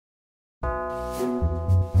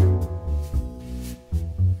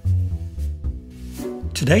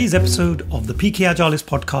Today's episode of the PK Agilist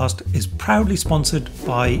podcast is proudly sponsored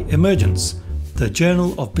by Emergence, the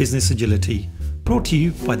Journal of Business Agility, brought to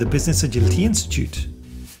you by the Business Agility Institute.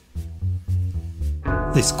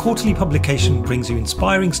 This quarterly publication brings you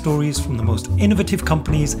inspiring stories from the most innovative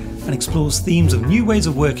companies and explores themes of new ways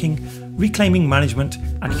of working, reclaiming management,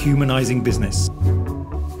 and humanizing business.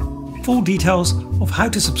 Full details of how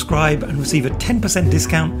to subscribe and receive a 10%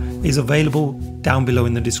 discount is available down below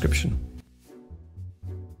in the description.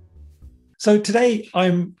 So today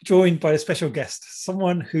I'm joined by a special guest,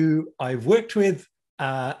 someone who I've worked with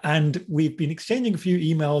and we've been exchanging a few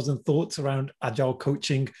emails and thoughts around agile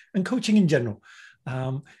coaching and coaching in general.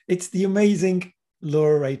 It's the amazing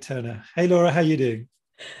Laura Ray Turner. Hey Laura, how are you doing?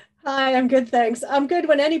 Hi, I'm good, thanks. I'm good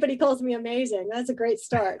when anybody calls me amazing. That's a great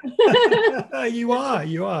start. You are.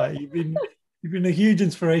 You've been a huge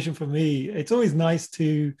inspiration for me. It's always nice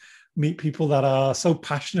to meet people that are so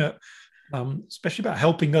passionate, especially about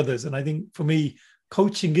helping others. And I think for me,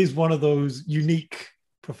 coaching is one of those unique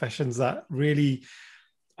professions that really,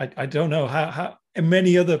 I don't know how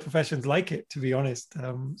many other professions like it, to be honest.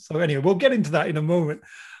 So anyway, we'll get into that in a moment.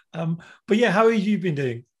 But yeah, how have you been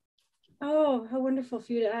doing? Oh, how wonderful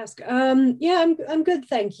for you to ask. I'm good,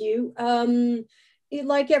 thank you.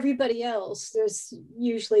 Like everybody else, there's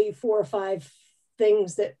usually 4 or 5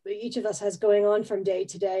 things that each of us has going on from day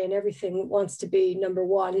to day, and everything wants to be number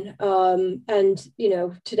one. And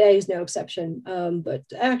today is no exception. But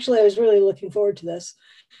actually, I was really looking forward to this.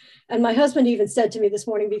 And my husband even said to me this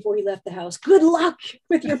morning before he left the house, "Good luck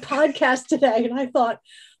with your podcast today." And I thought,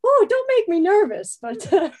 oh, don't make me nervous, but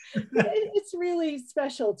it's really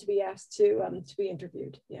special to be asked to be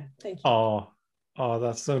interviewed. Yeah, thank you. Oh,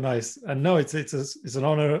 that's so nice. And no, it's an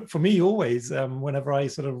honor for me always. Whenever I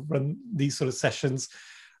sort of run these sort of sessions,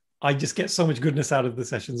 I just get so much goodness out of the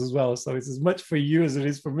sessions as well. So it's as much for you as it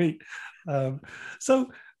is for me. So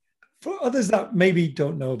for others that maybe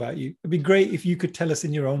don't know about you, it'd be great if you could tell us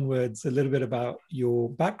in your own words a little bit about your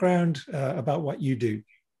background, about what you do.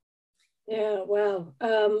 Yeah, well,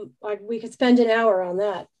 we could spend an hour on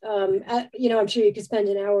that. I'm sure you could spend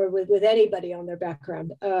an hour with anybody on their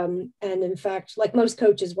background. And in fact, like most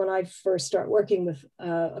coaches, when I first start working with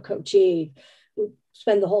a coachee, we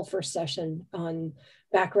spend the whole first session on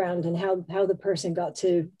background and how the person got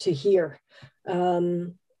to here. How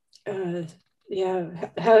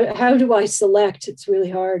do I select? It's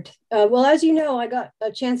really hard. Well, as you know, I got a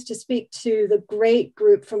chance to speak to the great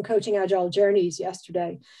group from Coaching Agile Journeys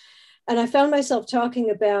yesterday. And I found myself talking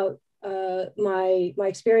about my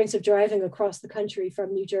experience of driving across the country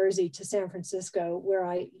from New Jersey to San Francisco, where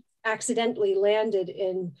I accidentally landed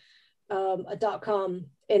in a .com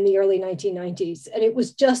in the early 1990s. And it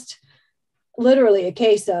was just literally a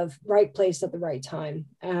case of right place at the right time.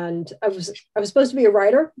 And I was supposed to be a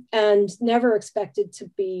writer and never expected to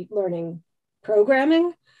be learning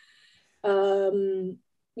programming.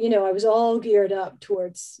 I was all geared up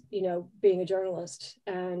towards, being a journalist,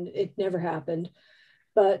 and it never happened.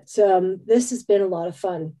 But this has been a lot of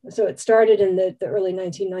fun. So it started in the early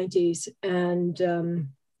 1990s, and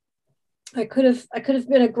I could have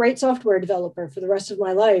been a great software developer for the rest of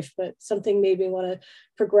my life, but something made me want to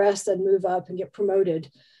progress and move up and get promoted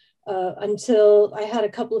until I had a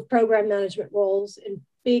couple of program management roles in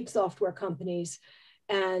big software companies.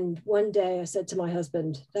 And one day I said to my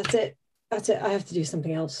husband, that's it. I have to do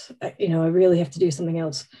something else. I really have to do something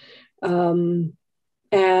else. And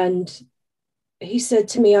he said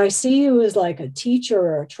to me, "I see you as like a teacher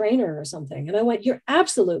or a trainer or something." And I went, "You're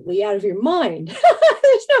absolutely out of your mind."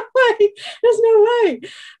 There's no way.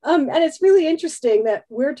 And it's really interesting that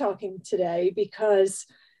we're talking today because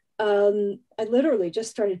I literally just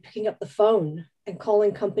started picking up the phone and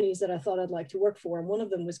calling companies that I thought I'd like to work for. And one of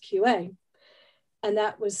them was QA. And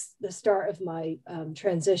that was the start of my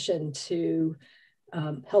transition to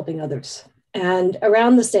helping others. And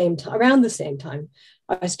around the same time,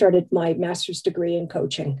 I started my master's degree in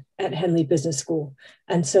coaching at Henley Business School.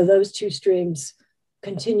 And so those two streams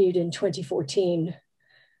continued in 2014.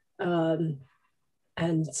 And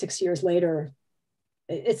 6 years later,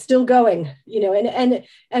 it's still going, and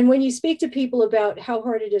when you speak to people about how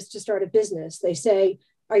hard it is to start a business, they say,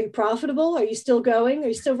 "Are you profitable? Are you still going? Are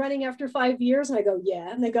you still running after 5 years?" And I go,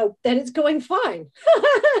 "Yeah." And they go, "Then it's going fine."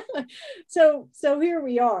 So here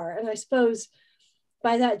we are. And I suppose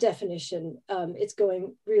by that definition, it's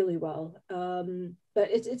going really well.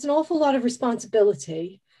 But it's an awful lot of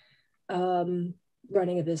responsibility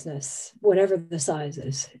running a business, whatever the size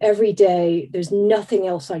is. Every day, there's nothing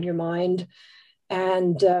else on your mind.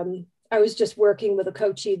 And I was just working with a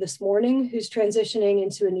coachee this morning who's transitioning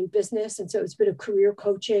into a new business. And so it's a bit of career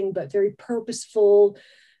coaching, but very purposeful,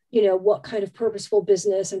 what kind of purposeful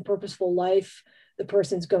business and purposeful life the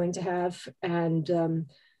person's going to have. And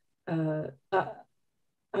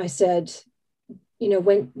I said,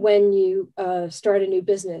 when you start a new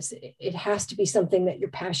business, it has to be something that you're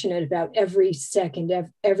passionate about every second,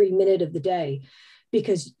 every minute of the day,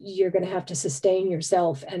 because you're going to have to sustain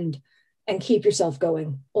yourself and keep yourself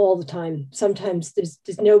going all the time. Sometimes there's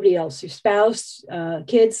nobody else, your spouse,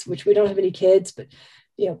 kids, which we don't have any kids, but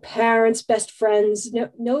parents, best friends,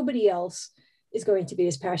 nobody else is going to be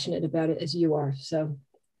as passionate about it as you are. So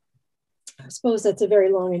I suppose that's a very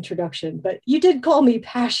long introduction, but you did call me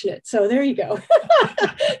passionate, so there you go.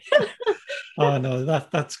 Oh no,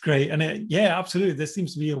 that's great, and yeah, absolutely. There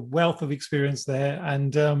seems to be a wealth of experience there,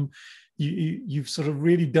 and you've sort of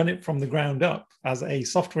really done it from the ground up as a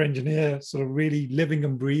software engineer, sort of really living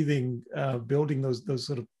and breathing, building those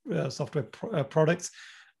sort of software products,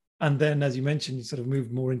 and then, as you mentioned, you sort of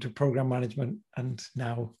moved more into program management and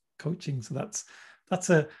now coaching. So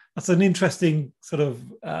that's an interesting sort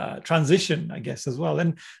of transition, I guess, as well.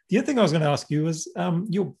 And the other thing I was going to ask you was,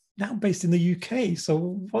 you're now based in the UK.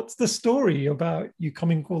 So what's the story about you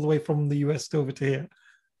coming all the way from the US over to here?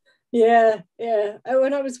 Yeah.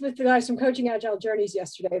 When I was with the guys from Coaching Agile Journeys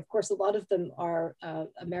yesterday, of course, a lot of them are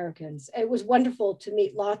Americans. It was wonderful to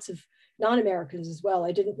meet lots of non-Americans as well.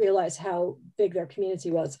 I didn't realize how big their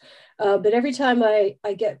community was. But every time I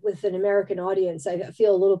get with an American audience, I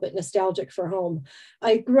feel a little bit nostalgic for home.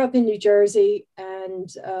 I grew up in New Jersey, and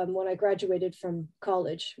when I graduated from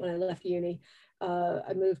college, when I left uni,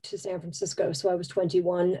 I moved to San Francisco. So I was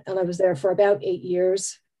 21, and I was there for about 8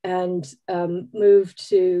 years, and moved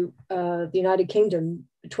to the United Kingdom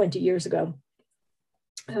 20 years ago.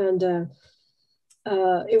 And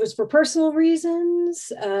it was for personal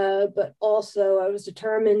reasons, but also I was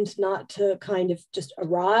determined not to kind of just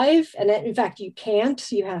arrive. And in fact, you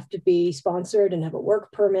can't. You have to be sponsored and have a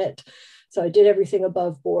work permit. So I did everything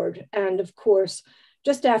above board. And of course,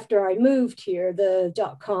 just after I moved here, the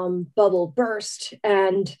 .com bubble burst,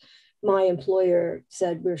 and my employer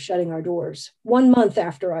said, we're shutting our doors 1 month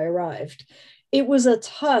after I arrived. It was a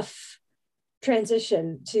tough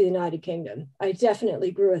transition to the United Kingdom. I definitely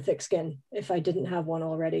grew a thick skin if I didn't have one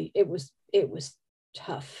already. It was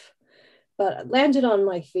tough, but I landed on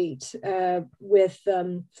my feet with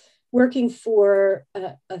working for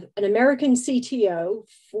an American CTO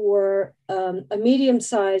for a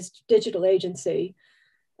medium-sized digital agency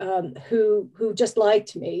who just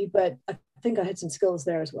liked me, but I think I had some skills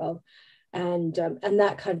there as well. And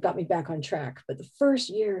that kind of got me back on track. But the first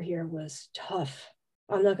year here was tough.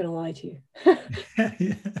 I'm not going to lie to you.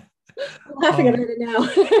 Yeah. I'm laughing about it now.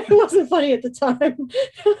 It wasn't funny at the time.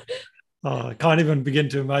 I can't even begin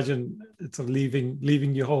to imagine sort of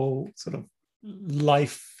leaving your whole sort of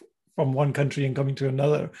life from one country and coming to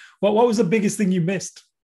another. What was the biggest thing you missed?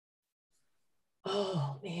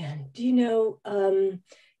 Oh man, do you know,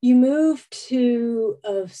 you move to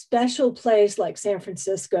a special place like San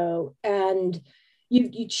Francisco, and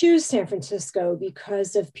you choose San Francisco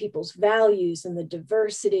because of people's values and the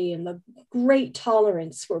diversity and the great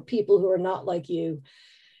tolerance for people who are not like you.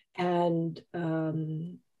 And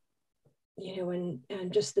and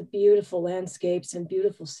just the beautiful landscapes and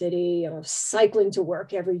beautiful city. I was cycling to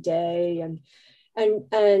work every day, and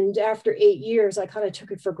after 8 years, I kind of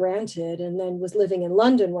took it for granted, and then was living in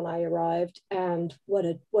London when I arrived. And what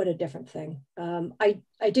a different thing.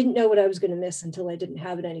 I didn't know what I was going to miss until I didn't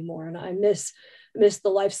have it anymore, and I miss the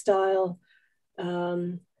lifestyle.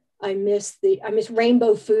 I miss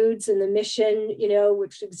Rainbow Foods and the mission,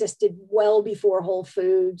 which existed well before Whole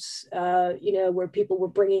Foods, where people were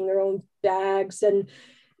bringing their own bags, and,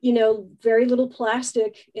 very little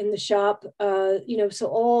plastic in the shop, so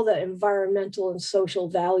all the environmental and social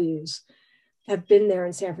values have been there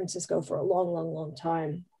in San Francisco for a long, long, long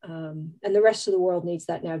time. And the rest of the world needs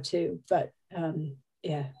that now too. But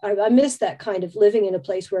yeah, I miss that kind of living in a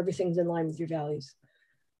place where everything's in line with your values.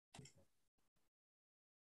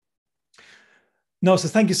 No, so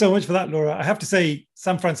thank you so much for that, Laura. I have to say,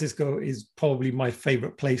 San Francisco is probably my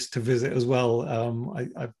favorite place to visit as well.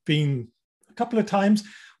 I've been a couple of times.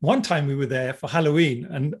 One time we were there for Halloween,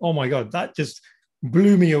 and oh my God, that just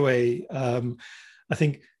blew me away. I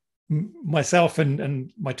think myself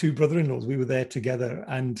and my two brother-in-laws, we were there together,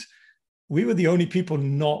 and we were the only people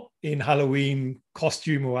not in Halloween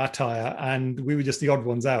costume or attire, and we were just the odd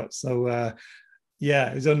ones out. So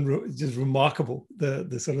yeah, it was just remarkable,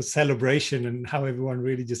 the sort of celebration and how everyone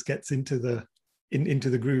really just gets into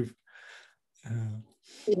the groove.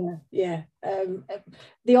 Yeah, yeah.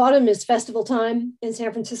 The autumn is festival time in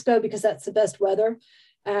San Francisco because that's the best weather.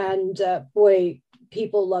 And boy,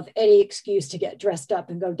 people love any excuse to get dressed up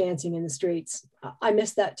and go dancing in the streets. I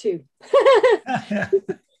miss that too.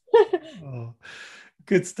 Oh,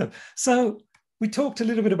 good stuff. So we talked a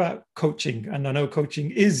little bit about coaching, and I know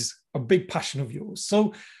coaching is a big passion of yours.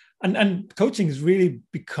 So, and coaching has really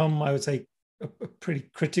become, I would say, a pretty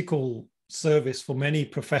critical service for many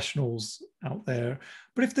professionals out there.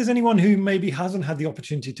 But if there's anyone who maybe hasn't had the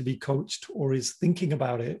opportunity to be coached or is thinking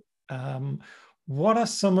about it, what are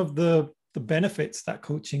some of the benefits that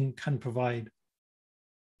coaching can provide?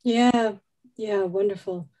 Yeah, yeah,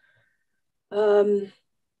 wonderful. Um,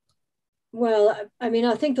 well, I mean,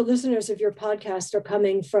 I think the listeners of your podcast are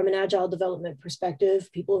coming from an agile development perspective,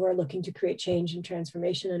 people who are looking to create change and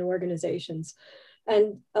transformation in organizations.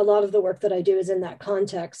 And a lot of the work that I do is in that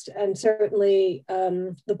context. And certainly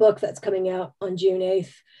the book that's coming out on June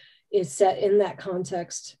 8th is set in that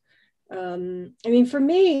context. I mean, for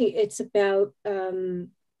me, it's about,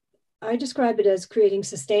 I describe it as creating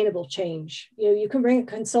sustainable change. You know, you can bring a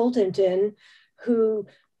consultant in who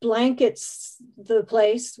blankets the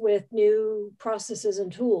place with new processes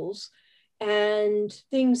and tools, and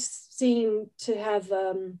things seem to have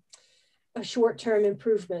a short-term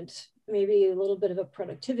improvement, maybe a little bit of a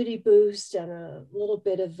productivity boost and a little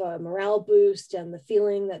bit of a morale boost and the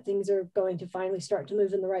feeling that things are going to finally start to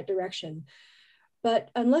move in the right direction. But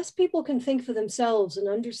unless people can think for themselves and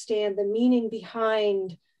understand the meaning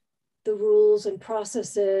behind the rules and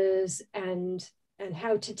processes and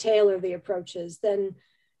how to tailor the approaches, then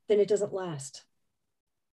it doesn't last.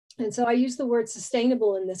 And so I use the word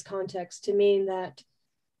sustainable in this context to mean that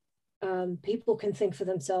people can think for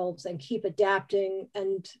themselves and keep adapting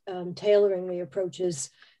and tailoring the approaches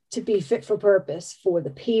to be fit for purpose for the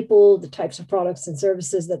people, the types of products and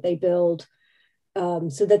services that they build,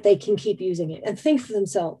 so that they can keep using it and think for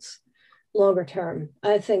themselves longer term.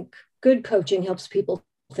 I think good coaching helps people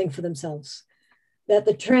think for themselves, that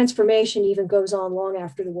the transformation even goes on long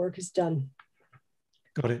after the work is done.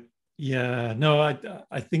 Got it. Yeah. No,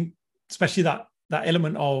 I think especially that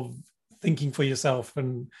element of thinking for yourself,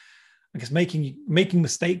 and I guess making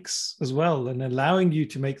mistakes as well, and allowing you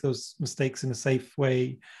to make those mistakes in a safe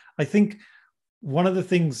way. I think one of the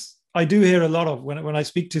things I do hear a lot of when I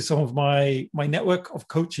speak to some of my network of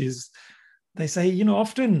coaches, they say, you know,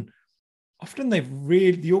 often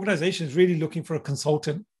the organization is really looking for a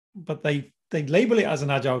consultant, but they label it as an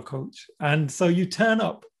agile coach. And so you turn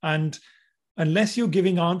up, and unless you're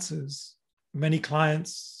giving answers, many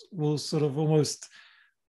clients will sort of almost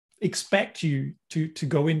expect you to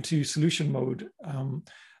go into solution mode.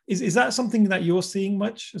 Is that something that you're seeing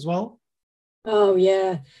much as well? Oh,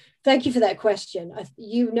 yeah. Thank you for that question.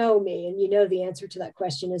 You know me, and you know the answer to that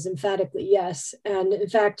question is emphatically yes. And in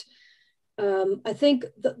fact, I think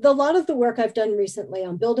a lot of the work I've done recently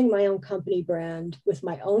on building my own company brand with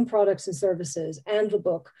my own products and services and the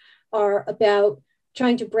book are about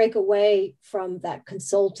trying to break away from that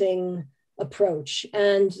consulting approach.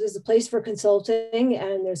 And there's a place for consulting,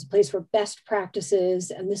 and there's a place for best practices.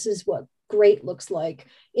 And this is what great looks like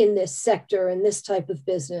in this sector and this type of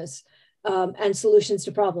business, and solutions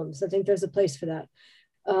to problems. I think there's a place for that.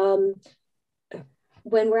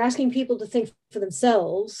 When we're asking people to think for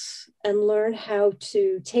themselves and learn how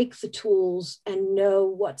to take the tools and know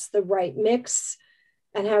what's the right mix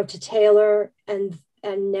and how to tailor, and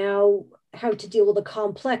now how to deal with a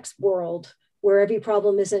complex world where every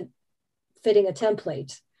problem isn't fitting a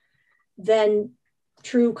template, then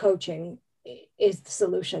true coaching is the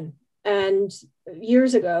solution. And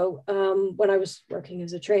years ago, when I was working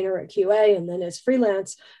as a trainer at QA and then as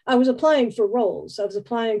freelance, I was applying for roles. I was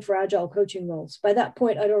applying for agile coaching roles. By that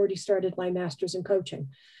point, I'd already started my master's in coaching,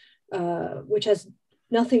 which has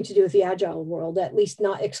nothing to do with the agile world, at least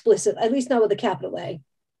not explicit, at least not with a capital A.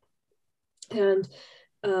 And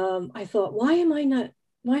I thought, why am I not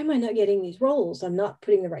getting these roles? I'm not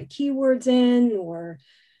putting the right keywords in, or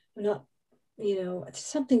I'm not,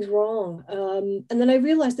 something's wrong. And then I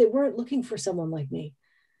realized they weren't looking for someone like me.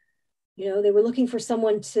 They were looking for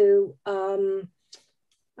someone to, I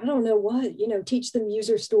don't know what, teach them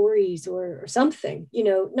user stories or something,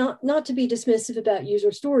 not to be dismissive about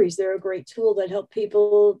user stories. They're a great tool that help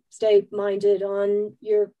people stay minded on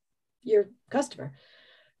your customer.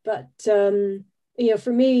 But, for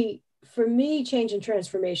me, change and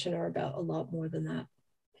transformation are about a lot more than that.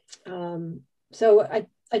 So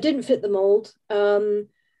I didn't fit the mold.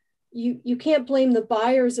 You can't blame the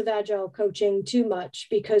buyers of agile coaching too much,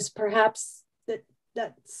 because perhaps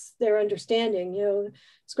that's their understanding.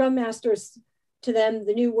 Scrum masters to them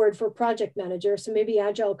the new word for project manager. So maybe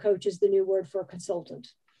agile coach is the new word for consultant.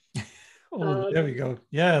 Oh, there we go.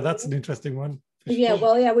 Yeah, that's an interesting one. Yeah, Sure.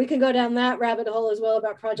 well, yeah, we can go down that rabbit hole as well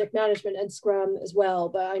about project management and Scrum as well,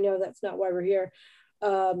 but I know that's not why we're here.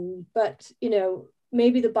 But,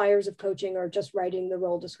 maybe the buyers of coaching are just writing the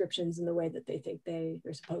role descriptions in the way that they think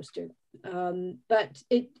they're supposed to. But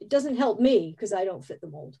it doesn't help me because I don't fit the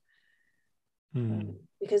mold.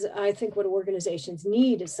 Because I think what organizations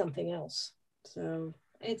need is something else. So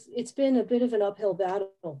it's been a bit of an uphill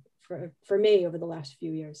battle for me over the last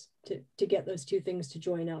few years to get those two things to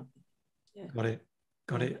join up. Yeah.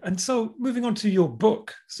 Got it. And so moving on to your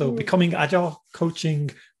book, so Becoming Agile,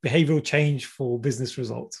 Coaching Behavioral Change for Business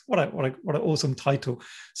Results. What an awesome title.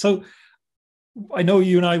 So I know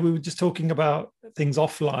you and I, we were just talking about things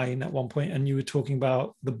offline at one point, and you were talking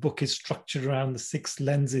about the book is structured around the 6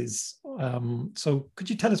 lenses. So could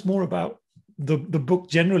you tell us more about the book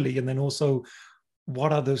generally, and then also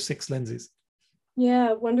what are those 6 lenses?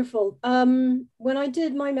 Yeah, wonderful. When I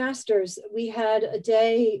did my master's, we had a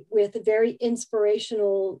day with a very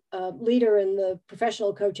inspirational leader in the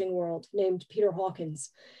professional coaching world named Peter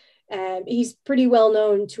Hawkins. He's pretty well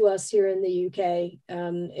known to us here in the UK,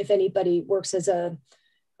 if anybody works as a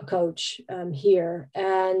coach here.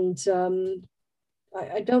 And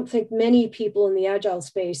I don't think many people in the Agile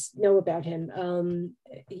space know about him.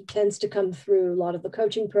 He tends to come through a lot of the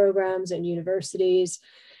coaching programs and universities.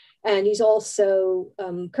 And he's also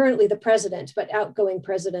currently the president, but outgoing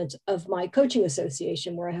president of my coaching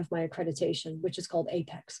association, where I have my accreditation, which is called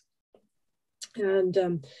APEX.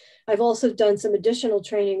 And I've also done some additional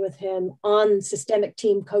training with him on systemic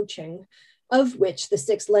team coaching, of which the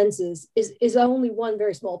 6 lenses is only one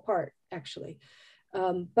very small part, actually.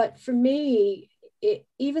 But for me,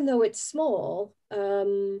 even though it's small,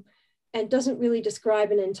 and doesn't really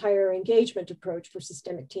describe an entire engagement approach for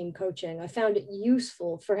systemic team coaching, I found it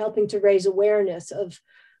useful for helping to raise awareness of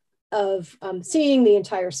seeing the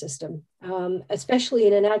entire system, especially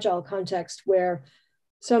in an Agile context where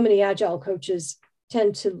so many Agile coaches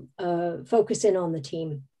tend to focus in on the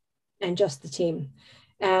team and just the team,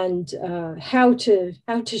 and how to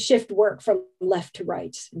shift work from left to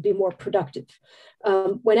right and be more productive.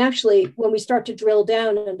 When we start to drill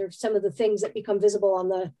down under some of the things that become visible on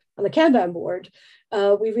the Kanban board,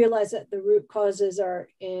 we realize that the root causes are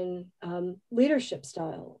in leadership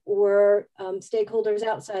style or stakeholders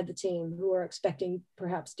outside the team who are expecting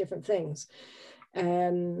perhaps different things.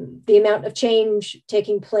 The amount of change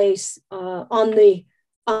taking place on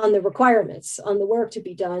the requirements, on the work to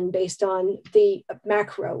be done based on the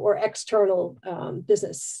macro or external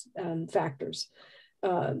business factors,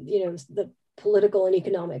 the political and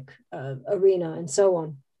economic arena and so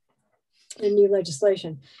on, and new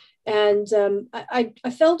legislation. And I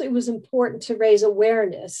felt it was important to raise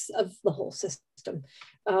awareness of the whole system.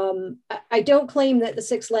 I don't claim that the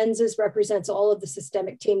 6 lenses represents all of the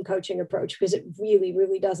systemic team coaching approach, because it really,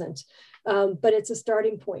 really doesn't. But it's a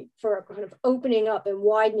starting point for kind of opening up and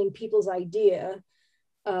widening people's idea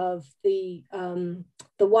of the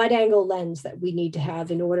wide angle lens that we need to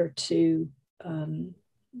have in order to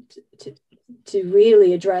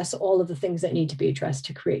really address all of the things that need to be addressed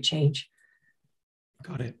to create change.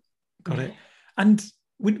 Got it. And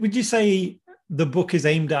would you say the book is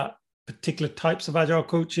aimed at particular types of Agile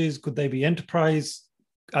coaches? Could they be enterprise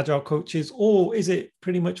Agile coaches, or is it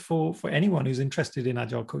pretty much for anyone who's interested in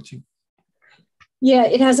Agile coaching? Yeah,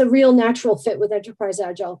 it has a real natural fit with enterprise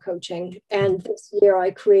Agile coaching. And this year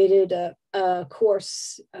I created a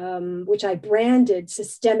course which I branded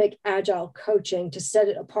Systemic Agile Coaching to set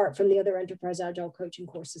it apart from the other enterprise Agile coaching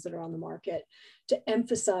courses that are on the market, to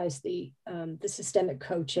emphasize the systemic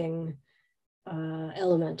coaching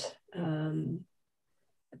element,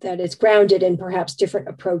 that is grounded in perhaps different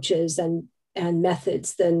approaches and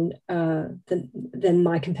methods than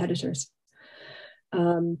my competitors.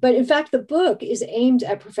 But in fact, the book is aimed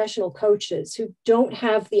at professional coaches who don't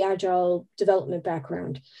have the Agile development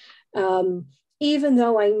background. Even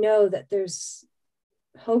though I know that there's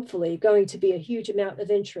hopefully going to be a huge amount of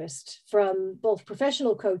interest from both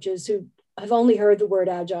professional coaches who have only heard the word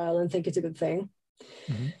Agile and think it's a good thing,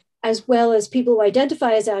 as well as people who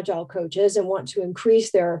identify as Agile coaches and want to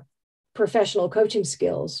increase their professional coaching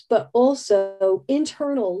skills, but also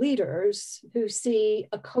internal leaders who see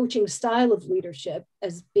a coaching style of leadership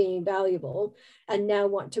as being valuable and now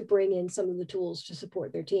want to bring in some of the tools to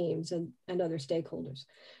support their teams and other stakeholders.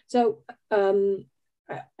 So I'm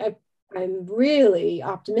really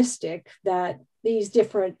optimistic that these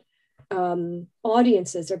different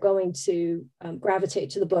audiences are going to gravitate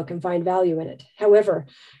to the book and find value in it. However,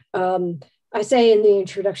 I say in the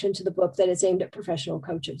introduction to the book that it's aimed at professional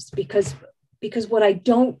coaches, because because what I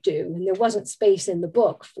don't do, and there wasn't space in the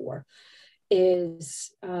book for,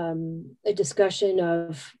 is a discussion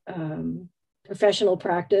of professional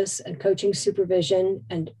practice and coaching supervision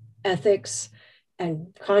and ethics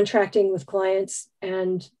and contracting with clients.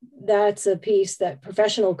 And that's a piece that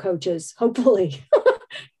professional coaches, hopefully,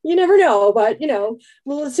 you never know, but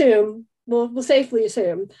we'll safely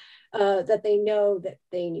assume that they know that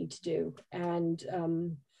they need to do.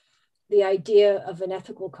 And the idea of an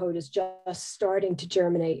ethical code is just starting to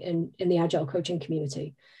germinate in the agile coaching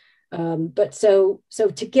community. But so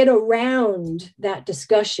to get around that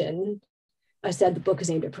discussion, I said the book is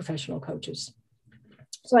aimed at professional coaches.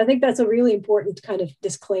 So I think that's a really important kind of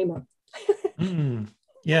disclaimer.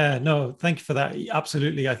 Yeah, no, thank you for that.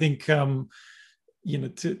 Absolutely. I think,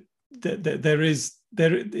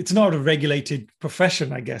 it's not a regulated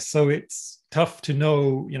profession, I guess. So it's tough to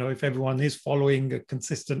know, if everyone is following a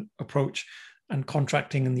consistent approach, and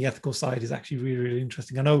contracting and the ethical side is actually really, really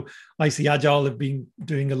interesting. I know IC Agile have been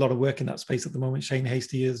doing a lot of work in that space at the moment. Shane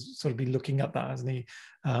Hasty has sort of been looking at that, hasn't he?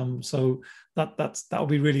 So that'll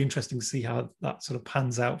be really interesting to see how that sort of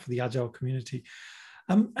pans out for the Agile community.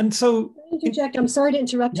 And so, interject. I'm sorry to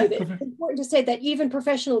interrupt you. It's important to say that even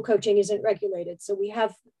professional coaching isn't regulated. So we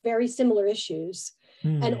have very similar issues.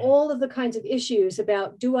 And all of the kinds of issues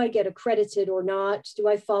about, do I get accredited or not? Do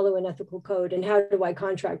I follow an ethical code? And how do I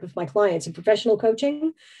contract with my clients in professional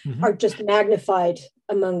coaching are just magnified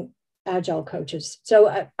among agile coaches.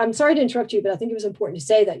 So I'm sorry to interrupt you, but I think it was important to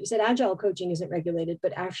say that. You said agile coaching isn't regulated,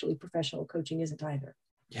 but actually professional coaching isn't either.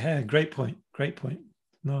 Yeah, great point. Great point.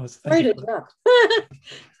 No, sorry to interrupt.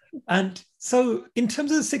 And so in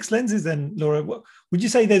terms of the 6 lenses then, Laura, would you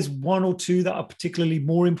say there's one or two that are particularly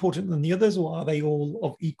more important than the others, or are they all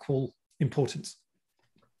of equal importance?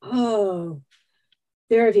 Oh,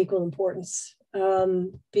 they're of equal importance,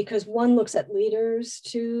 because one looks at leaders,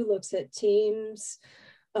 2 looks at teams,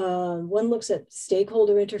 1 looks at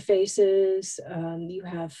stakeholder interfaces. You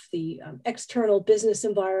have the external business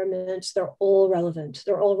environment. They're all relevant.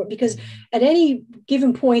 They're all, because at any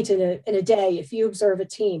given point in a day, if you observe a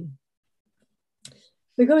team,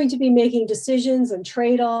 they're going to be making decisions and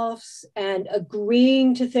trade-offs and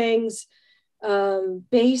agreeing to things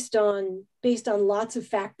based on lots of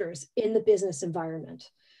factors in the business environment.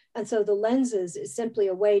 And so the lenses is simply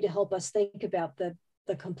a way to help us think about the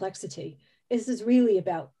complexity. This is really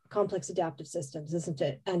about complex adaptive systems, isn't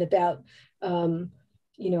it? And about, I'm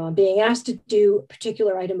being asked to do a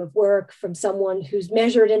particular item of work from someone who's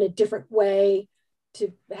measured in a different way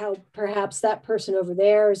to how perhaps that person over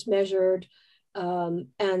there is measured.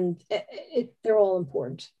 And they're all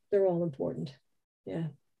important. They're all important. Yeah.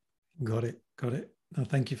 Got it. No,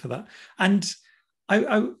 thank you for that. And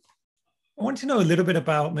I want to know a little bit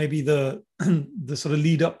about maybe the sort of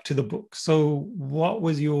lead up to the book. So what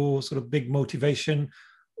was your sort of big motivation?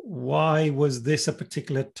 Why was this a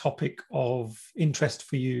particular topic of interest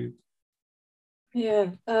for you?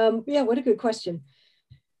 Yeah, what a good question.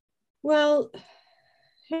 Well,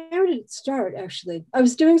 how did it start, actually? I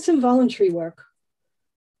was doing some voluntary work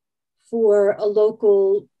for a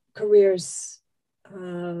local careers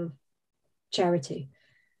charity.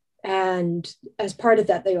 And as part of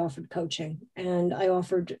that, they offered coaching. And I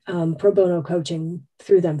offered pro bono coaching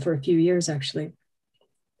through them for a few years, actually.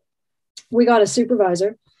 We got a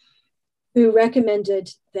supervisor who recommended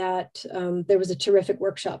that there was a terrific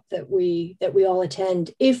workshop that we all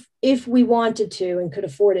attend if we wanted to and could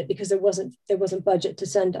afford it, because there wasn't budget to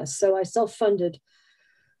send us. So I self-funded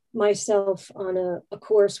myself on a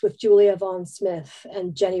course with Julia Vaughan Smith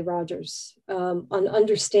and Jenny Rogers on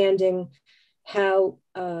understanding how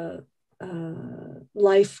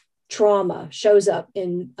life trauma shows up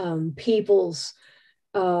in people's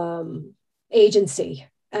agency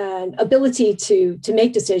and ability to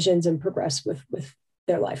make decisions and progress with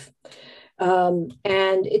their life. And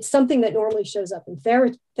it's something that normally shows up in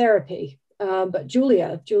therapy. But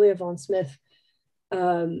Julia Vaughan Smith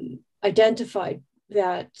identified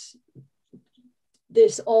that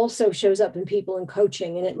this also shows up in people in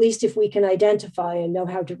coaching. And at least if we can identify and know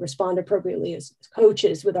how to respond appropriately as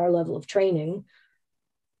coaches with our level of training,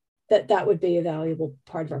 that would be a valuable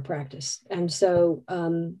part of our practice. And so,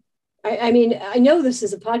 I know this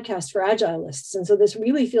is a podcast for Agilists, and so this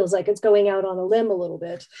really feels like it's going out on a limb a little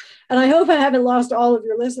bit. And I hope I haven't lost all of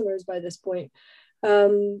your listeners by this point.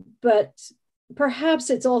 But perhaps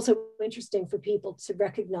it's also interesting for people to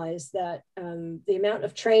recognize that the amount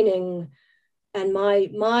of training and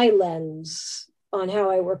my lens on how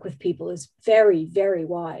I work with people is very, very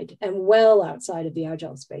wide and well outside of the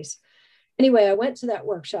Agile space. Anyway, I went to that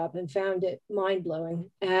workshop and found it mind-blowing.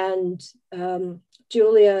 And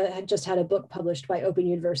Julia had just had a book published by Open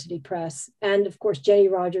University Press. And of course, Jenny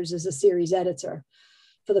Rogers is a series editor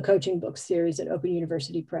for the coaching book series at Open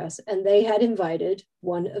University Press. And they had invited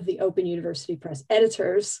one of the Open University Press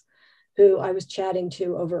editors who I was chatting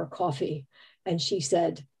to over a coffee. And she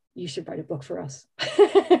said, you should write a book for us.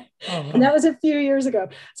 Oh, wow. And that was a few years ago.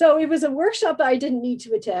 So it was a workshop that I didn't need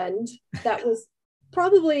to attend. That was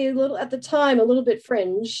probably a little, at the time, a little bit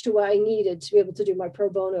fringe to what I needed to be able to do my pro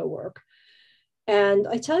bono work. And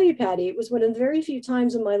I tell you, Patty, it was one of the very few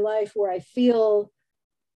times in my life where I feel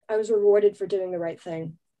I was rewarded for doing the right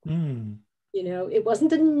thing. Mm. You know, it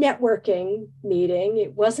wasn't a networking meeting.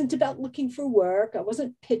 It wasn't about looking for work. I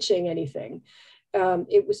wasn't pitching anything.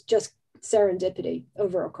 It was just serendipity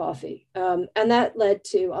over a coffee. And that led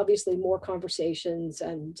to obviously more conversations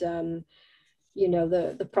and, you know,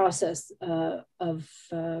 the process of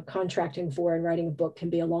contracting for and writing a book can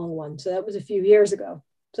be a long one. So that was a few years ago.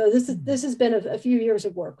 So this has been a few years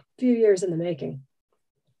of work, a few years in the making.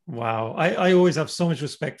 Wow. I always have so much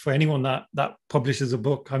respect for anyone that publishes a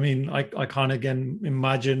book. I mean, I can't again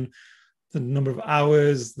imagine the number of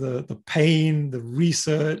hours, the pain, the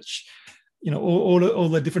research, you know, all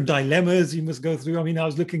the different dilemmas you must go through. I mean, I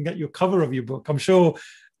was looking at your cover of your book. I'm sure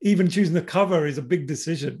even choosing the cover is a big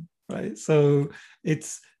decision, right? So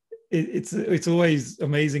it's always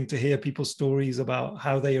amazing to hear people's stories about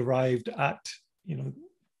how they arrived at, you know,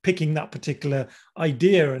 picking that particular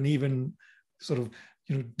idea and even sort of,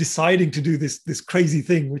 you know, deciding to do this crazy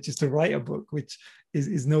thing, which is to write a book, which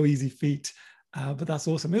is no easy feat. But that's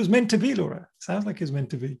awesome. It was meant to be, Laura. Sounds like it was meant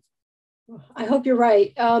to be. I hope you're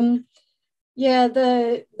right. Yeah,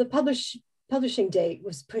 the publishing date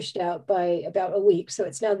was pushed out by about a week. So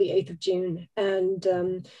it's now the 8th of June. And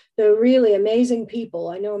the really amazing people,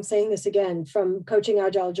 I know I'm saying this again, from Coaching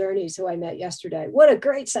Agile Journeys, who I met yesterday. What a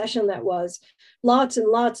great session that was. Lots and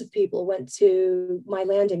lots of people went to my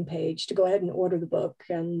landing page to go ahead and order the book.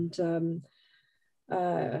 And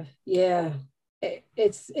yeah,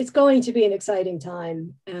 it's going to be an exciting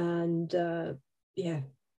time. And yeah,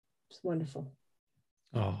 it's wonderful.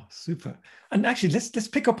 Oh, super. And actually, let's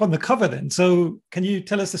pick up on the cover then. So can you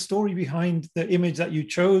tell us the story behind the image that you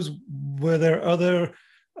chose? Were there other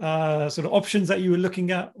sort of options that you were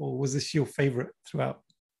looking at, or was this your favorite throughout?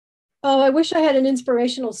 Oh, I wish I had an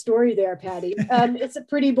inspirational story there, Patty. It's a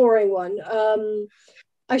pretty boring one.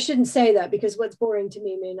 I shouldn't say that because what's boring to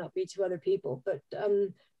me may not be to other people. But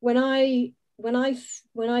when I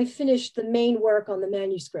finished the main work on the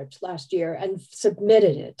manuscript last year and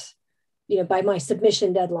submitted it, you know, by my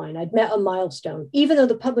submission deadline, I'd met a milestone, even though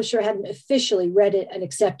the publisher hadn't officially read it and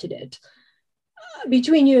accepted it.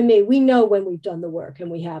 Between you and me, we know when we've done the work and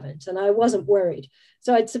we haven't. And I wasn't worried.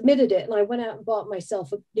 So I'd submitted it and I went out and bought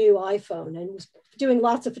myself a new iPhone and was doing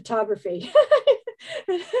lots of photography.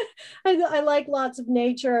 I like lots of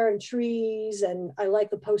nature and trees, and I like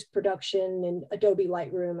the post-production and Adobe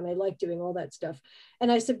Lightroom, and I like doing all that stuff. And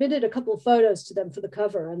I submitted a couple of photos to them for the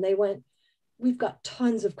cover, and they went, "We've got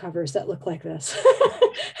tons of covers that look like this."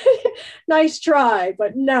 Nice try,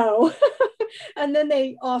 but no. And then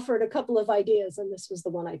they offered a couple of ideas, and this was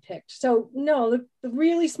the one I picked. So no, the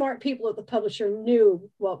really smart people at the publisher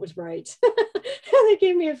knew what was right. They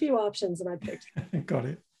gave me a few options and I picked. Got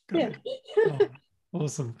it. Oh,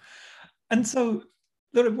 awesome. And so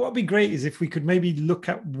what would be great is if we could maybe look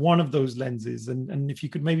at one of those lenses, and if you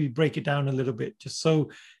could maybe break it down a little bit, just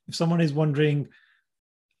so if someone is wondering,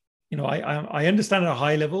 you know, I understand at a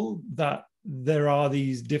high level that there are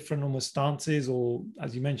these different almost stances, or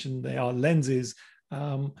as you mentioned, they are lenses.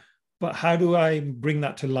 But how do I bring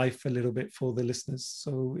that to life a little bit for the listeners?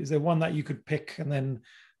 So is there one that you could pick, and then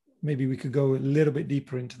maybe we could go a little bit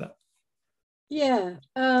deeper into that? Yeah.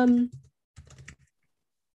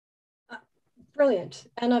 Brilliant.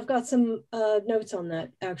 And I've got some notes on that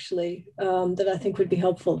actually that I think would be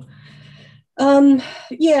helpful.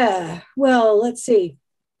 Yeah, well, let's see.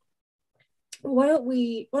 Why don't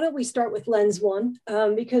we start with lens one?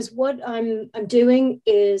 Because what I'm doing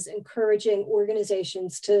is encouraging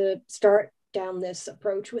organizations to start down this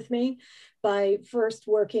approach with me by first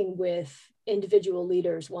working with individual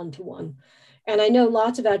leaders one-to-one. And I know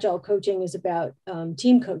lots of agile coaching is about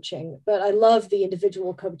team coaching, but I love the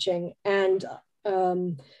individual coaching, and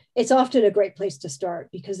it's often a great place to start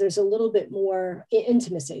because there's a little bit more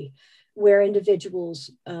intimacy, where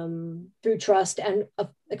individuals, through trust and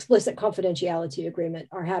explicit confidentiality agreement,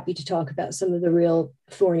 are happy to talk about some of the real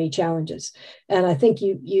thorny challenges. And I think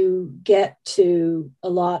you get to a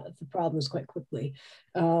lot of the problems quite quickly.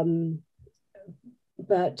 But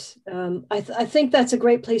I think that's a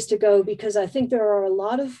great place to go, because I think there are a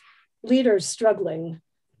lot of leaders struggling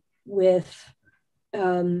with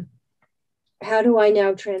how do I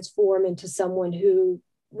now transform into someone who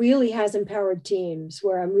really has empowered teams,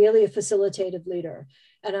 where I'm really a facilitative leader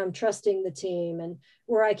and I'm trusting the team, and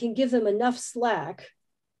where I can give them enough slack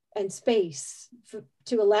and space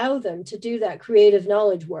to allow them to do that creative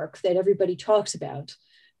knowledge work that everybody talks about,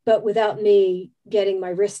 but without me getting my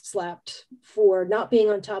wrist slapped for not being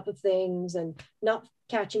on top of things and not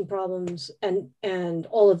catching problems and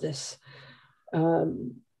all of this.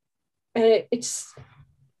 And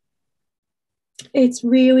it's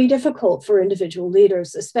really difficult for individual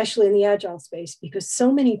leaders, especially in the agile space, because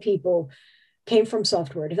so many people came from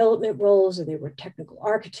software development roles, or they were technical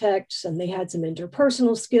architects, and they had some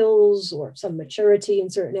interpersonal skills or some maturity in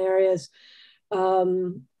certain areas,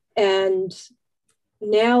 and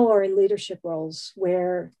now are in leadership roles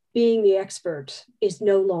where being the expert is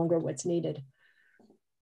no longer what's needed.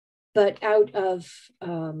 But out of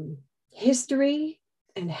history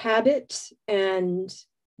and habit and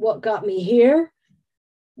what got me here,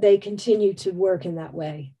 they continue to work in that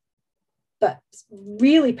way. But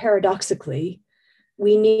really paradoxically,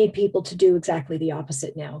 we need people to do exactly the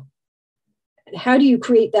opposite now. And how do you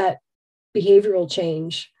create that behavioral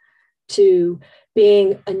change to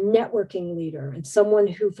being a networking leader and someone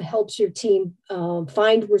who helps your team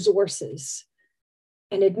find resources,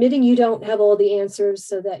 and admitting you don't have all the answers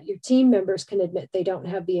so that your team members can admit they don't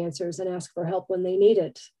have the answers and ask for help when they need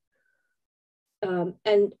it.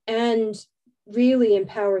 And really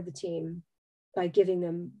empower the team by giving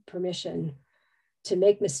them permission to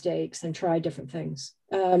make mistakes and try different things.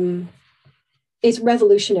 It's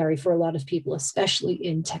revolutionary for a lot of people, especially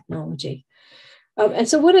in technology. And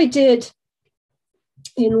so what I did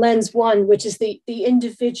in lens one, which is the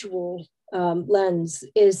individual lens,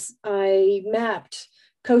 is I mapped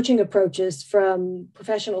coaching approaches from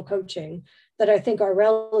professional coaching that I think are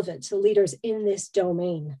relevant to leaders in this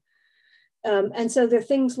domain. And so there are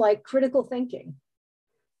things like critical thinking,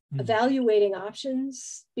 evaluating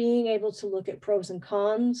options, being able to look at pros and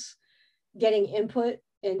cons, getting input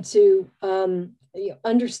into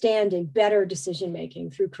understanding better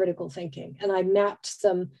decision-making through critical thinking. And I mapped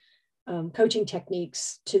some coaching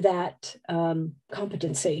techniques to that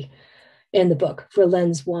competency in the book for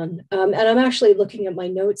lens one. And I'm actually looking at my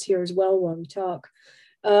notes here as well while we talk.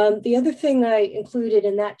 The other thing I included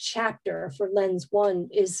in that chapter for lens one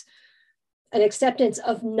is an acceptance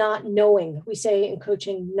of not knowing. We say in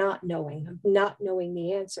coaching, not knowing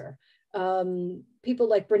the answer. People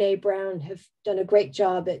like Brene Brown have done a great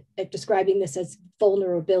job at describing this as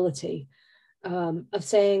vulnerability, of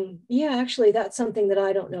saying, yeah, actually, that's something that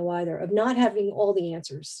I don't know either, of not having all the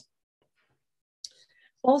answers.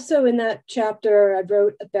 Also in that chapter, I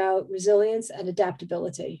wrote about resilience and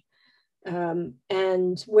adaptability,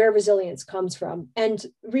 and where resilience comes from. And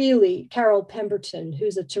really, Carol Pemberton,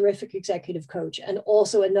 who's a terrific executive coach and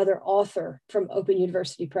also another author from Open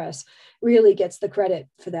University Press, really gets the credit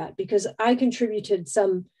for that, because I contributed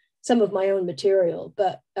some of my own material,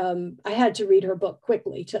 but I had to read her book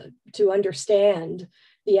quickly to understand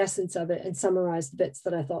the essence of it and summarize the bits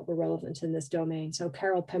that I thought were relevant in this domain. So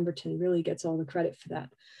Carol Pemberton really gets all the credit for that.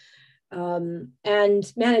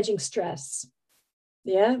 And managing stress.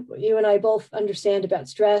 Yeah, you and I both understand about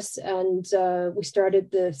stress, and we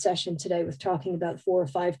started the session today with talking about 4 or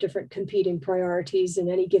 5 different competing priorities in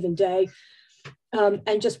any given day,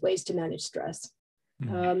 and just ways to manage stress.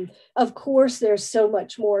 Of course, there's so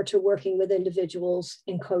much more to working with individuals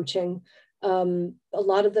in coaching. A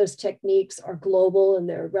lot of those techniques are global and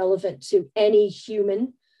they're relevant to any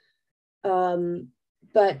human.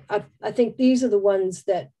 But I think these are the ones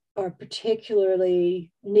that are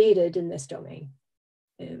particularly needed in this domain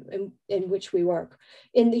in which we work.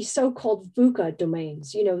 In the so-called VUCA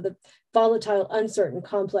domains, the volatile, uncertain,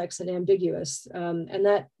 complex, and ambiguous. And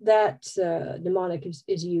that mnemonic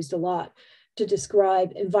is used a lot to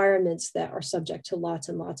describe environments that are subject to lots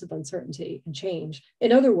and lots of uncertainty and change.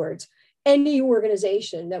 In other words, any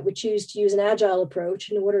organization that would choose to use an agile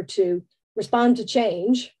approach in order to respond to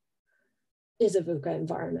change is a VUCA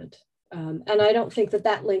environment. And I don't think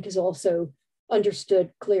that link is also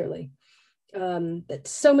understood clearly. That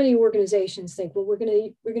so many organizations think, well, we're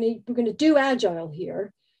gonna do agile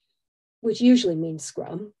here, which usually means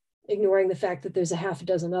Scrum, ignoring the fact that there's a half a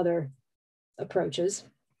dozen other approaches,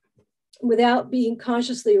 without being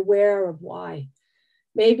consciously aware of why.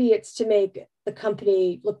 Maybe it's to make the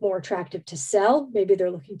company look more attractive to sell. Maybe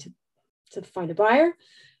they're looking to find a buyer,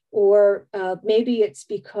 or maybe it's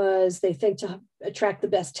because they think to attract the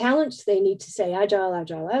best talent, they need to say agile,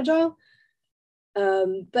 agile, agile.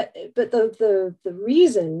 But the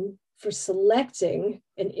reason for selecting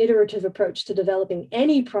an iterative approach to developing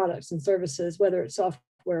any products and services, whether it's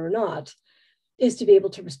software or not, is to be able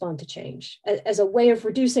to respond to change as a way of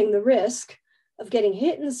reducing the risk of getting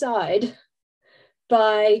hit in the side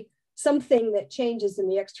by something that changes in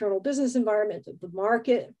the external business environment, the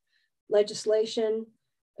market, legislation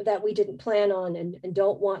that we didn't plan on and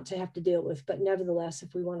don't want to have to deal with. But nevertheless,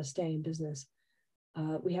 if we want to stay in business,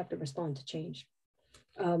 we have to respond to change.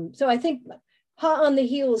 So I think hot on the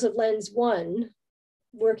heels of lens 1,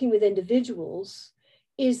 working with individuals,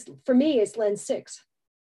 is, for me, it's lens 6.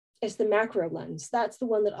 It's the macro lens. That's the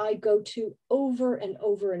one that I go to over and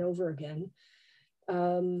over and over again,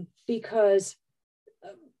 because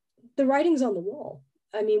the writing's on the wall.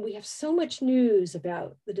 I mean, we have so much news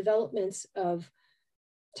about the developments of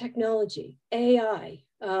technology, AI,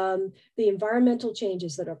 the environmental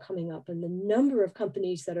changes that are coming up, and the number of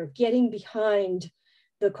companies that are getting behind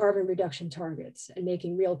the carbon reduction targets and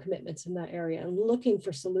making real commitments in that area and looking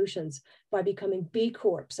for solutions by becoming B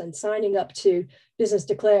Corps and signing up to Business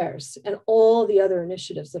Declares and all the other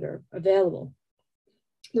initiatives that are available.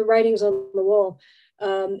 The writing's on the wall,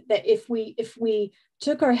 that if we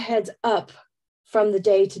took our heads up from the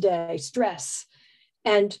day-to-day stress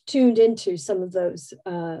and tuned into some of those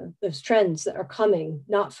trends that are coming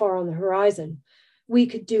not far on the horizon, we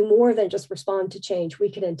could do more than just respond to change. We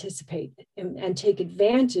could anticipate and take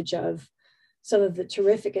advantage of some of the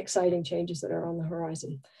terrific, exciting changes that are on the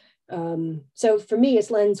horizon. So for me, it's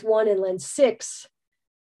lens 1 and lens 6,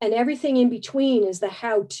 and everything in between is the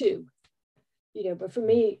how-to. But for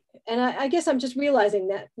me, and I guess I'm just realizing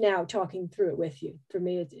that now, talking through it with you. For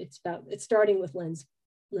me, it's starting with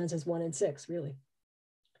lenses 1 and 6, really.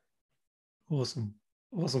 Awesome.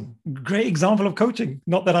 Great example of coaching.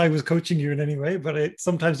 Not that I was coaching you in any way, but it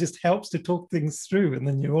sometimes just helps to talk things through. And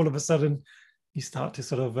then you all of a sudden, you start to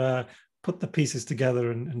sort of put the pieces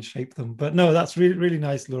together and shape them. But no, that's really, really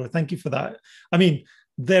nice, Laura. Thank you for that. I mean,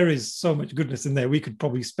 there is so much goodness in there. We could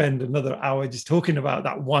probably spend another hour just talking about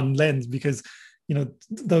that one lens, because,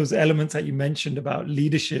 those elements that you mentioned about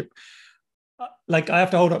leadership, like I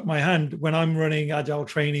have to hold up my hand when I'm running agile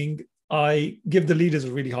training. I give the leaders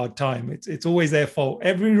a really hard time. It's always their fault.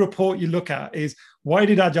 Every report you look at is, why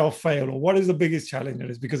did agile fail? Or what is the biggest challenge? And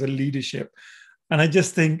it's because of leadership. And I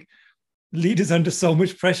just think leaders are under so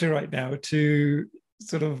much pressure right now to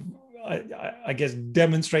sort of, I guess,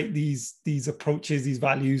 demonstrate these approaches, these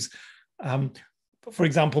values. For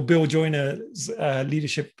example, Bill Joyner's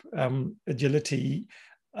Leadership Agility,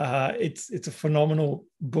 it's a phenomenal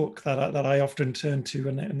book that I often turn to.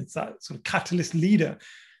 And it's that sort of catalyst leader.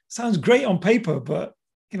 Sounds great on paper, but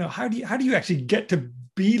how do you actually get to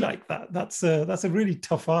be like that? That's a really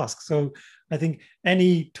tough ask. So I think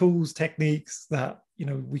any tools, techniques that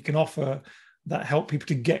we can offer that help people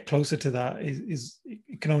to get closer to that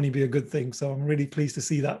it can only be a good thing. So I'm really pleased to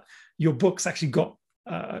see that your book's actually got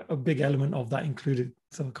a big element of that included.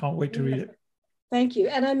 So I can't wait to read it. Thank you.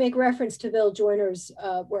 And I make reference to Bill Joyner's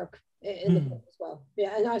work in the book as well.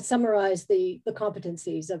 Yeah, and I summarize the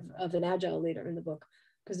competencies of an agile leader in the book,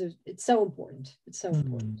 because it's so important. It's so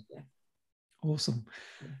important. Yeah. Awesome.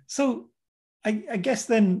 So I guess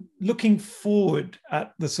then, looking forward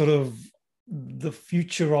at the sort of the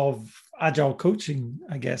future of agile coaching,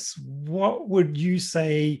 I guess, what would you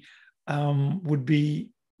say would be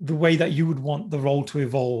the way that you would want the role to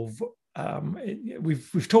evolve?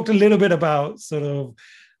 We've talked a little bit about sort of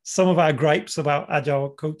some of our gripes about agile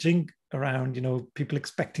coaching around, people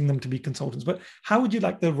expecting them to be consultants, but how would you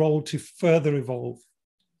like the role to further evolve?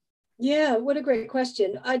 Yeah, what a great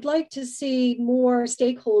question. I'd like to see more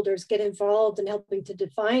stakeholders get involved in helping to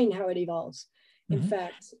define how it evolves, in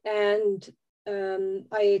fact. And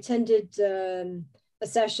I attended a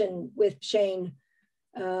session with Shane,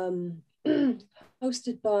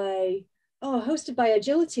 hosted by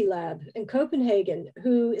Agility Lab in Copenhagen,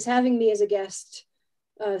 who is having me as a guest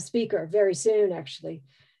speaker very soon, actually.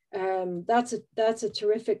 That's a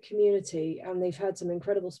terrific community, and they've had some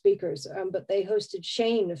incredible speakers, but they hosted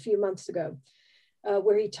Shane a few months ago,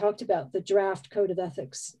 where he talked about the draft code of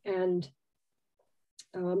ethics. And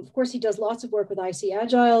of course, he does lots of work with IC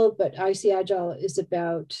Agile, but IC Agile is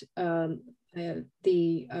about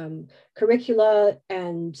the curricula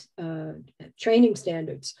and training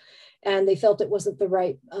standards. And they felt it wasn't the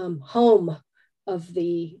right home of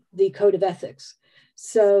the code of ethics.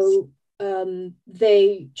 So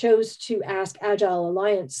they chose to ask Agile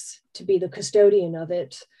Alliance to be the custodian of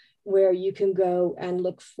it, where you can go and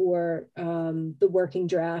look for the working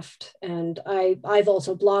draft. And I've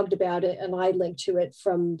also blogged about it, and I linked to it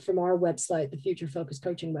from our website, the Future Focused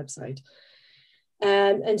Coaching website.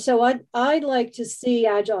 And so I'd like to see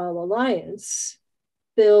Agile Alliance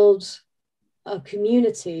build a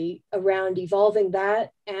community around evolving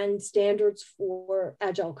that and standards for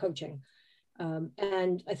agile coaching.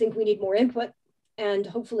 And I think we need more input and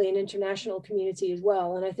hopefully an international community as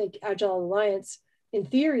well. And I think Agile Alliance, in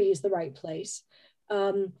theory, is the right place.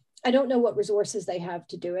 I don't know what resources they have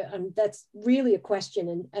to do it. That's really a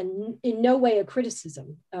question and in no way a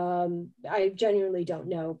criticism. I genuinely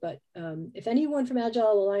don't know, but if anyone from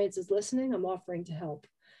Agile Alliance is listening, I'm offering to help.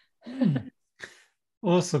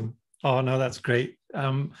 Awesome. Oh, no, that's great.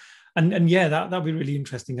 And yeah, that'd be really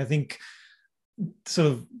interesting. I think sort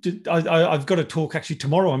of, I've got a talk actually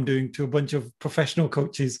tomorrow I'm doing to a bunch of professional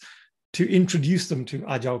coaches to introduce them to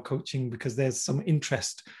Agile coaching because there's some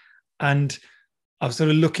interest. And I was sort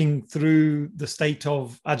of looking through the state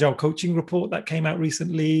of Agile coaching report that came out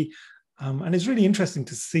recently. And it's really interesting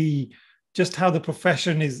to see just how the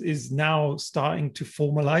profession is now starting to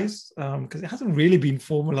formalize, because it hasn't really been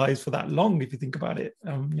formalized for that long, if you think about it.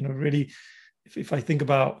 Really, if I think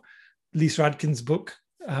about Lisa Adkins' book,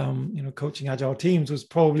 Coaching Agile Teams was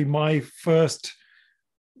probably my first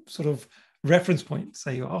sort of reference point,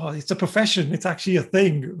 say, oh, it's a profession, it's actually a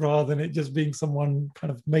thing, rather than it just being someone kind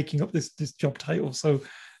of making up this job title. So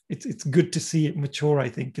it's good to see it mature, I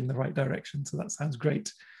think, in the right direction. So that sounds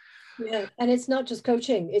great. Yeah, and it's not just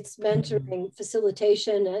coaching, it's mentoring,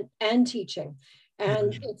 facilitation, and teaching.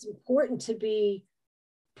 And it's important to be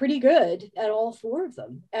pretty good at all four of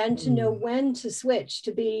them and to know when to switch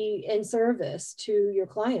to be in service to your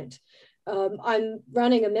client. I'm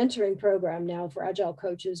running a mentoring program now for Agile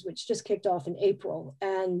coaches, which just kicked off in April.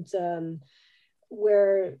 And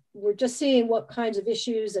we're just seeing what kinds of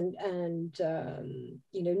issues and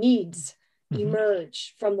needs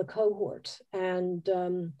emerge from the cohort. And,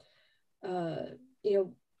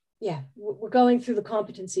 we're going through the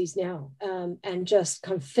competencies now and just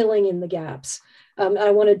kind of filling in the gaps.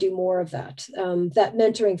 I want to do more of that. That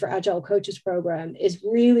mentoring for Agile coaches program is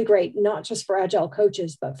really great, not just for Agile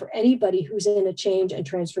coaches, but for anybody who's in a change and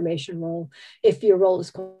transformation role. If your role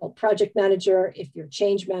is called project manager, if you're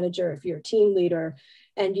change manager, if you're a team leader,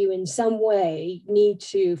 and you in some way need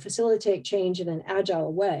to facilitate change in an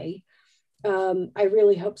Agile way, I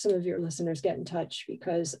really hope some of your listeners get in touch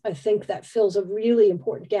because I think that fills a really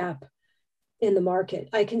important gap in the market.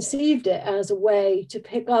 I conceived it as a way to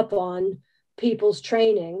pick up on people's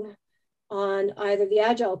training on either the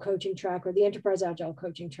Agile coaching track or the Enterprise Agile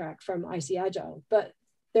coaching track from IC Agile. But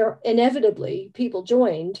there inevitably people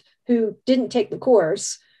joined who didn't take the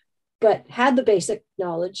course, but had the basic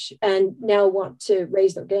knowledge and now want to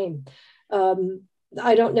raise their game.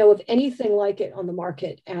 I don't know of anything like it on the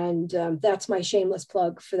market. And that's my shameless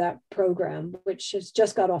plug for that program, which has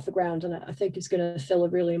just got off the ground and I think is going to fill a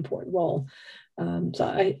really important role.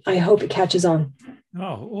 So I hope it catches on.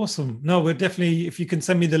 Oh, awesome. No, we're definitely, if you can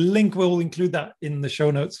send me the link, we'll include that in the show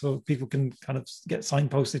notes so people can kind of get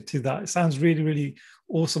signposted to that. It sounds really, really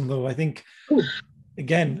awesome, though. I think,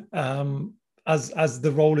 again, as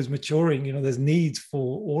the role is maturing, there's needs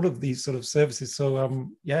for all of these sort of services. So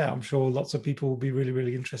I'm sure lots of people will be really,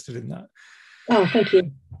 really interested in that. Oh, thank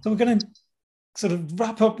you. So we're going to sort of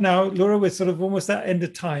wrap up now. Laura, we're sort of almost at end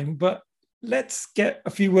of time, but let's get a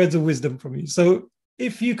few words of wisdom from you. So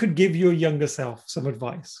if you could give your younger self some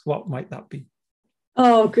advice, what might that be?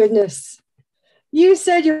 Oh, goodness. You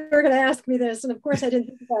said you were going to ask me this. And of course, I didn't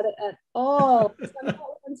think about it at all. I'm not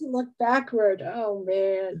one to look backward. Oh,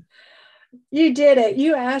 man. You did it.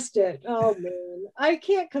 You asked it. Oh, man. I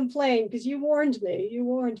can't complain because you warned me.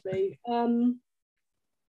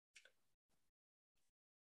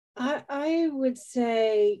 I would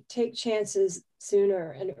say take chances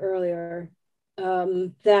sooner and earlier.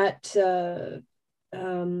 There's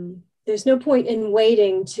no point in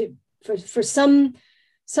waiting for some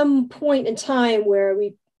point in time where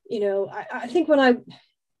we, I think I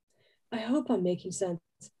hope I'm making sense.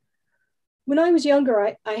 When I was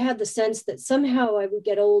younger, I had the sense that somehow I would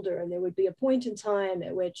get older and there would be a point in time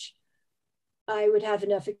at which I would have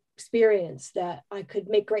enough experience that I could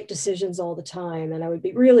make great decisions all the time and I would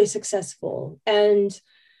be really successful. And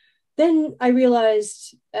then I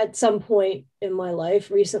realized at some point in my life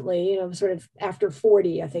recently, sort of after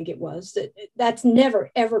 40, I think it was, that's never,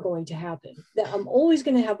 ever going to happen. That I'm always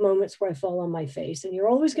going to have moments where I fall on my face and you're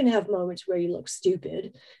always going to have moments where you look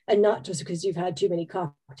stupid and not just because you've had too many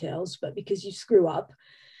cocktails, but because you screw up.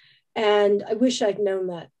 And I wish I'd known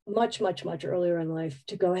that much, much, much earlier in life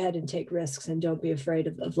to go ahead and take risks and don't be afraid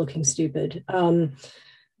of looking stupid.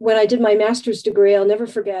 When I did my master's degree, I'll never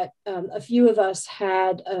forget, a few of us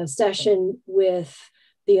had a session with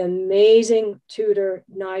the amazing tutor,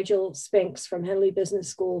 Nigel Spinks from Henley Business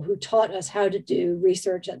School, who taught us how to do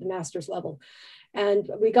research at the master's level. And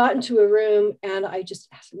we got into a room and I just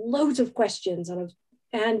asked loads of questions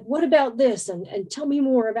and what about this? And tell me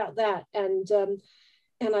more about that.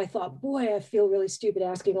 And I thought, boy, I feel really stupid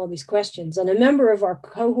asking all these questions. And a member of our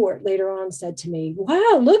cohort later on said to me,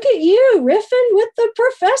 wow, look at you riffing with the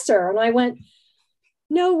professor. And I went,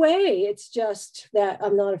 no way. It's just that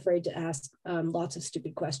I'm not afraid to ask lots of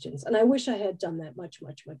stupid questions. And I wish I had done that much,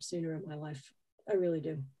 much, much sooner in my life. I really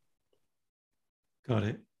do. Got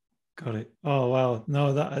it. Got it. Oh, wow.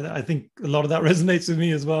 No, that I think a lot of that resonates with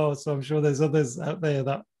me as well. So I'm sure there's others out there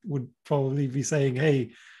that would probably be saying,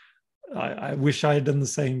 hey, I wish I had done the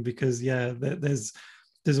same, because yeah, there's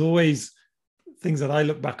always things that I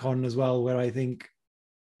look back on as well where I think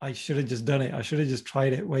I should have just done it. I should have just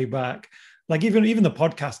tried it way back. Like even the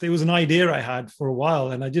podcast, it was an idea I had for a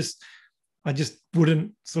while, and I just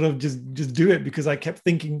wouldn't sort of just do it because I kept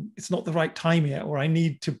thinking it's not the right time yet, or I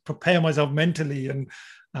need to prepare myself mentally. And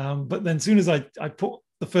but then as soon as I put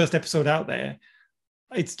the first episode out there,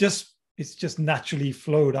 it's just naturally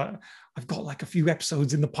flowed. I've got like a few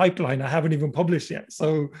episodes in the pipeline I haven't even published yet,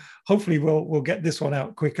 so hopefully we'll get this one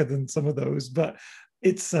out quicker than some of those. But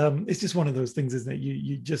it's just one of those things, isn't it?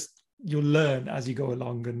 You'll learn as you go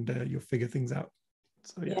along, and you'll figure things out.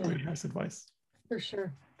 So yeah, really nice advice. For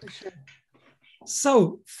sure.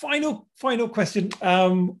 So final question.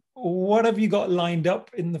 What have you got lined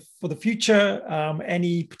up for the future?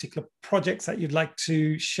 Any particular projects that you'd like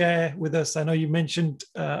to share with us? I know you mentioned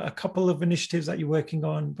a couple of initiatives that you're working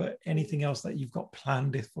on, but anything else that you've got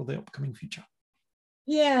planned for the upcoming future?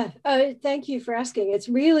 Yeah, thank you for asking. It's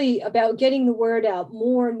really about getting the word out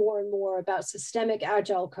more and more and more about systemic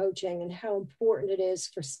agile coaching and how important it is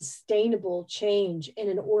for sustainable change in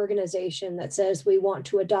an organization that says we want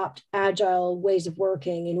to adopt agile ways of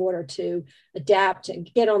working in order to adapt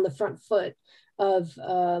and get on the front foot of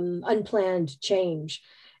unplanned change.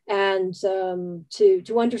 And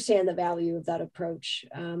to understand the value of that approach,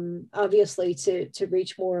 obviously to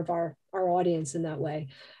reach more of our audience in that way.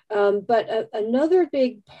 But another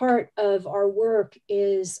big part of our work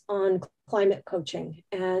is on climate coaching.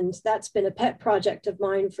 And that's been a pet project of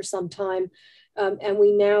mine for some time. And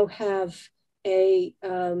we now have a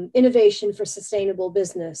innovation for sustainable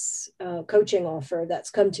business coaching offer that's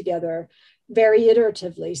come together very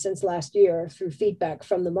iteratively since last year through feedback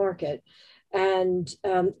from the market. And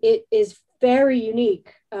it is very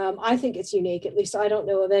unique. I think it's unique. At least I don't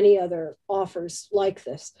know of any other offers like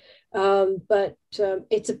this. But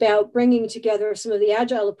it's about bringing together some of the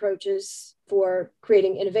agile approaches for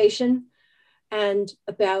creating innovation, and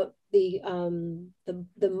about the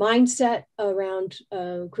mindset around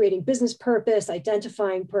creating business purpose,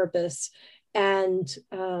 identifying purpose, and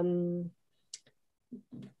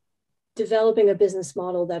developing a business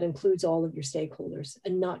model that includes all of your stakeholders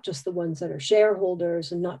and not just the ones that are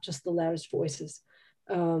shareholders and not just the loudest voices,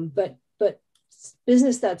 but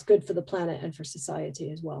business that's good for the planet and for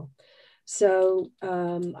society as well. So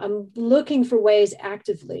I'm looking for ways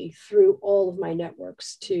actively through all of my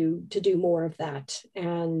networks to do more of that.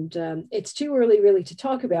 And it's too early really to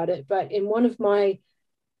talk about it, but in one of my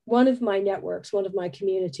networks, one of my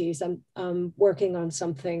communities, I'm working on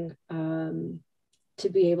something to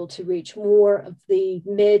be able to reach more of the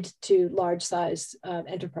mid to large size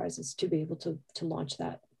enterprises to be able to launch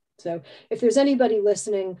that. So if there's anybody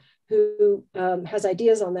listening who has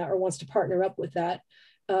ideas on that or wants to partner up with that,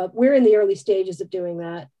 we're in the early stages of doing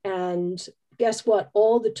that. And guess what?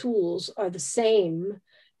 All the tools are the same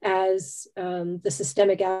as the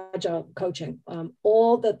systemic agile coaching.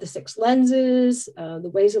 All the 6 lenses,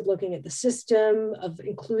 the ways of looking at the system, of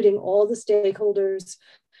including all the stakeholders,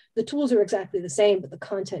 the tools are exactly the same, but the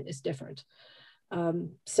content is different.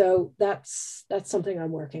 So that's something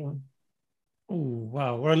I'm working on. Oh,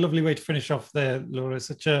 wow. What a lovely way to finish off there, Laura.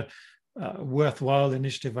 Such a worthwhile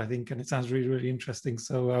initiative, I think, and it sounds really, really interesting.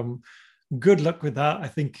 So good luck with that. I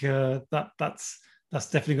think that's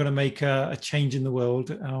definitely going to make a change in the world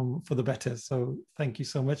for the better. So thank you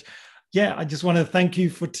so much. Yeah, I just want to thank you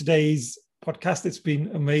for today's podcast. It's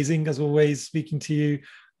been amazing, as always, speaking to you.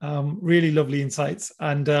 Really lovely insights,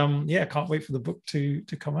 and yeah, can't wait for the book to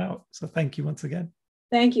come out. So thank you once again.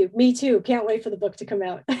 Thank you. Me too. Can't wait for the book to come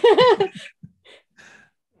out.